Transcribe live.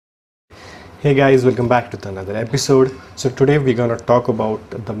Hey guys, welcome back to another episode. So today we're gonna talk about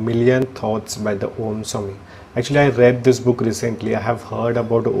the Million Thoughts by the Om Swami. Actually, I read this book recently. I have heard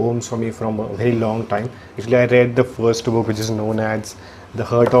about Om Swami from a very long time. Actually, I read the first book, which is known as The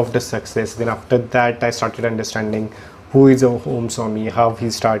Heart of the Success. Then after that, I started understanding who is Om Swami, how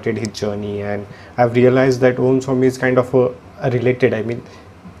he started his journey, and I've realized that Om Swami is kind of a related.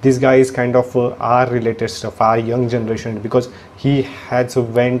 This guy is kind of our related stuff, our young generation, because he has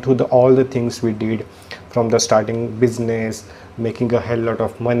went through all the things we did, from the starting business, making a hell lot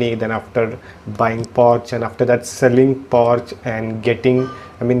of money, then after buying porch, and after that selling porch and getting,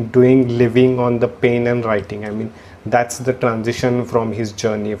 doing living on the pen and writing. That's the transition from his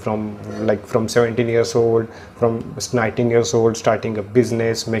journey, from 17 years old, from 19 years old, starting a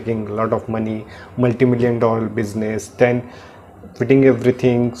business, making a lot of money, multi-million dollar business, then quitting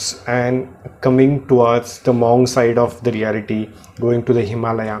everything and coming towards the monk side of the reality, going to the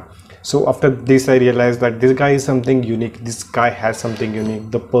Himalaya. So after this, I realized that this guy is something unique. This guy has something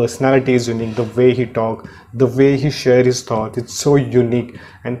unique. The personality is unique. The way he talk, the way he share his thoughts, it's so unique.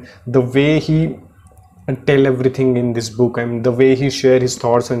 And the way he tell everything in this book, the way he share his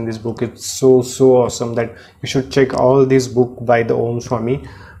thoughts in this book, it's so awesome that you should check all this book by the Om Swami.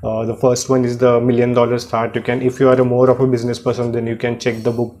 The first one is the $1,000,000 Start. You can, if you are more of a business person, then you can check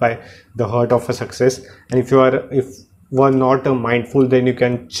the book by The Heart of a Success. And if you are not a mindful, then you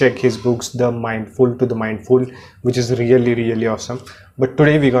can check his books, The Mindful to the Mindful, which is really awesome. But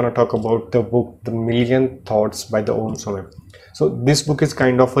today we're gonna talk about the book The Million Thoughts by the Om Swami. So this book is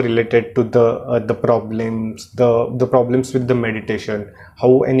kind of related to the problems with the meditation,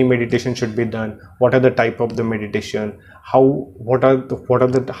 how any meditation should be done, what are the type of the meditation, how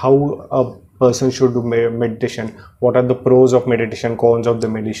a person should do meditation, what are the pros of meditation, cons of the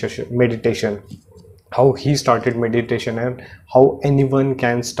meditation, how he started meditation, and how anyone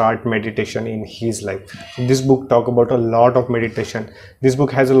can start meditation in his life. So this book talk about a lot of meditation. This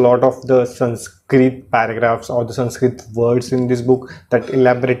book has a lot of the Sanskrit paragraphs or the Sanskrit words in this book that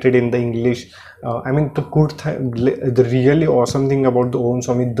elaborated in the English. The really awesome thing about the Om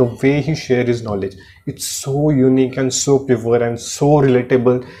Swami, the way he shares his knowledge, it's so unique and so pure and so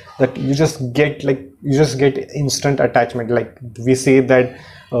relatable that you just get instant attachment. Like we say that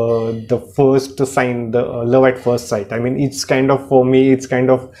the first sign, the love at first sight. It's kind of, for me, it's kind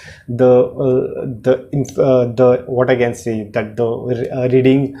of the what I can say, that the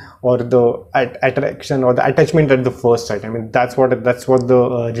reading or the attraction or the attachment at the first sight. That's what the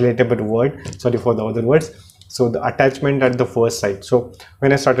relatable word. Sorry for the other words. So the attachment at the first sight. So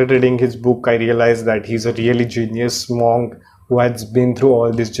when I started reading his book, I realized that he's a really genius monk who has been through all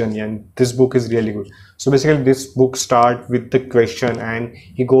this journey, and this book is really good. So basically this book starts with the question, and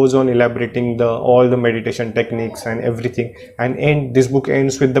he goes on elaborating all the meditation techniques and everything, and this book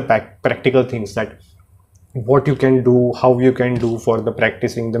ends with the practical things, that what you can do, how you can do for the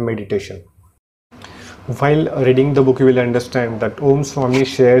practicing the meditation. While reading the book, you will understand that Om Swami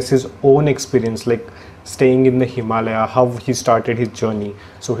shares his own experience, like staying in the Himalaya, how he started his journey.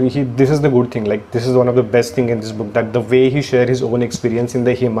 So this is the good thing, like this is one of the best thing in this book, that the way he shared his own experience in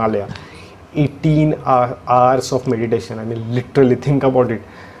the Himalaya, 18 hours of meditation. Literally think about it.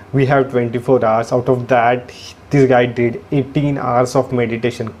 We have 24 hours. Out of that, this guy did 18 hours of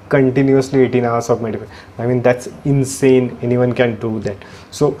meditation, continuously 18 hours of meditation. That's insane. Anyone can do that.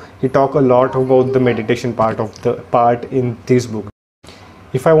 So he talked a lot about the meditation part in this book.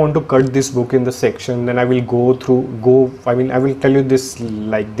 If I want to cut this book in the section, then I will I will tell you this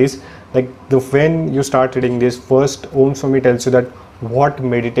like this. When you start reading this, first Om Swami tells you that what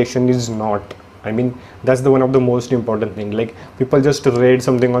meditation is not. That's the one of the most important thing. Like, people just read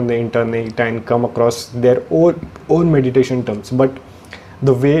something on the internet and come across their own meditation terms, but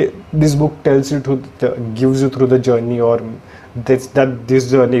the way this book tells you gives you through the journey, or this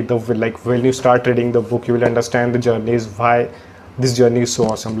journey, when you start reading the book, you will understand the journey is why this journey is so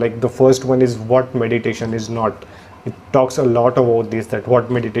awesome. Like, the first one is what meditation is not. It talks a lot about this, that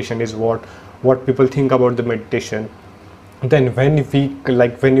what meditation is, what people think about the meditation. Then when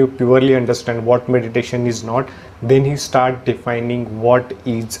you purely understand what meditation is not, then he start defining what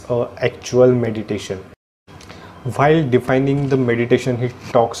is actual meditation. While defining the meditation, he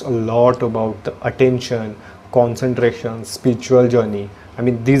talks a lot about the attention, concentration, spiritual journey.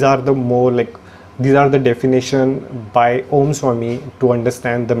 These are the definition by Om Swami to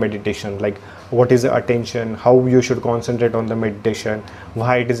understand the meditation, like what is the attention, how you should concentrate on the meditation,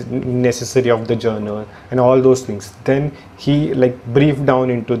 why it is necessary of the journal, and all those things. Then he briefed down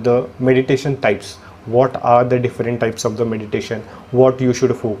into the meditation types. what are the different types of the meditation, what you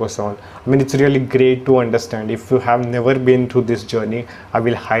should focus on. I mean, it's really great to understand. If you have never been through this journey, I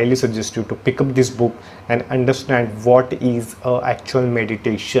will highly suggest you to pick up this book and understand what is actual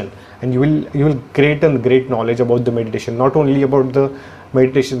meditation, and you will get a great knowledge about the meditation, not only about the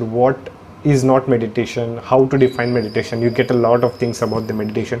meditation, what is not meditation, how to define meditation. You get a lot of things about the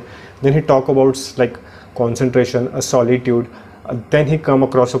meditation. Then he talk about like concentration, a solitude. Then he come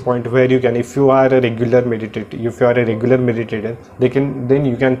across a point where you can, if you are a regular meditator, then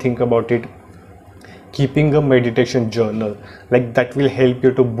you can think about it, keeping a meditation journal, like that will help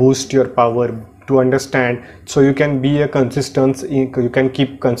you to boost your power, to understand, so you can be a consistency, you can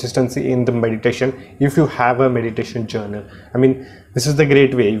keep consistency in the meditation if you have a meditation journal. I mean, this is the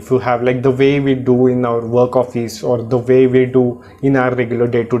great way. If you have like the way we do in our work office, or the way we do in our regular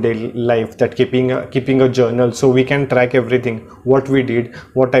day-to-day life, that keeping a journal, so we can track everything, what we did,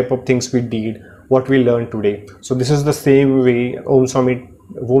 what type of things we did, what we learned today. So this is the same way Om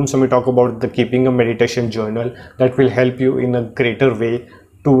Swami talk about the keeping a meditation journal, that will help you in a greater way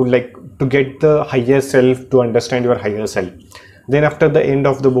to get the higher self, to understand your higher self. Then after the end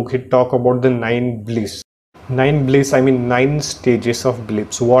of the book, he talk about the 9 bliss. 9 bliss, I mean 9 stages of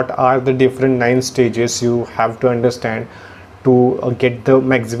bliss. What are the different 9 stages you have to understand to get the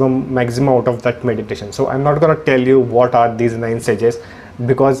maximum out of that meditation. So I'm not going to tell you what are these 9 stages,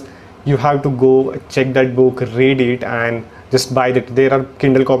 because you have to go check that book, read it, and just buy it. There are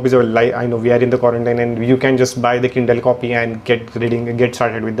Kindle copies of I know we are in the quarantine, and you can just buy the Kindle copy and get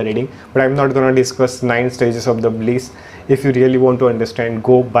started with the reading. But I'm not going to discuss 9 stages of the bliss. If you really want to understand,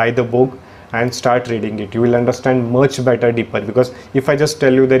 go buy the book and start reading it. You will understand much better, deeper, because if I just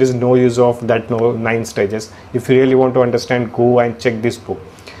tell you, there is no use of that 9 stages. If you really want to understand, go and check this book.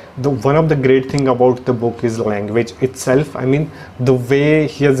 One of the great thing about the book is language itself. I mean, the way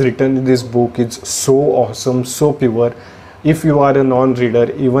he has written this book is so awesome, so pure. If you are a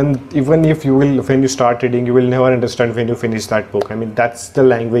non-reader, even if you will, when you start reading, you will never understand when you finish that book. I mean, that's the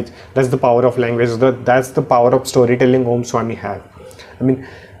language, that's the power of language, that's the power of storytelling Om Swami have. I mean,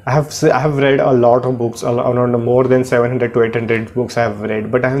 I have read a lot of books, around more than 700 to 800 books I have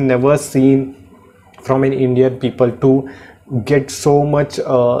read, but I have never seen from an Indian people to get so much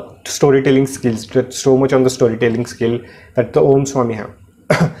storytelling skills, so much on the storytelling skill that the Om Swami have.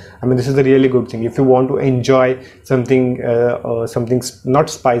 I mean, this is a really good thing. If you want to enjoy something, something not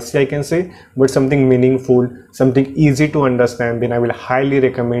spicy, I can say, but something meaningful, something easy to understand, then I will highly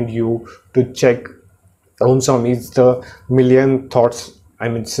recommend you to check Om Swami's The Million Thoughts. I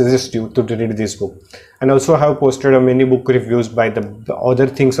mean, suggest you to read this book. And also I have posted many book reviews by the other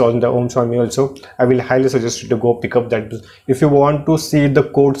things on the Om Swami also. I will highly suggest you to go pick up that book. If you want to see the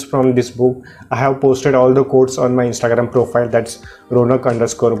quotes from this book, I have posted all the quotes on my Instagram profile, that's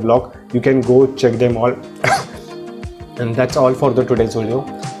Ronak_blog. You can go check them all. And that's all for the today's video.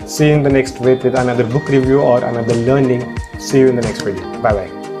 See you in the next week with another book review or another learning. See you in the next video. Bye bye.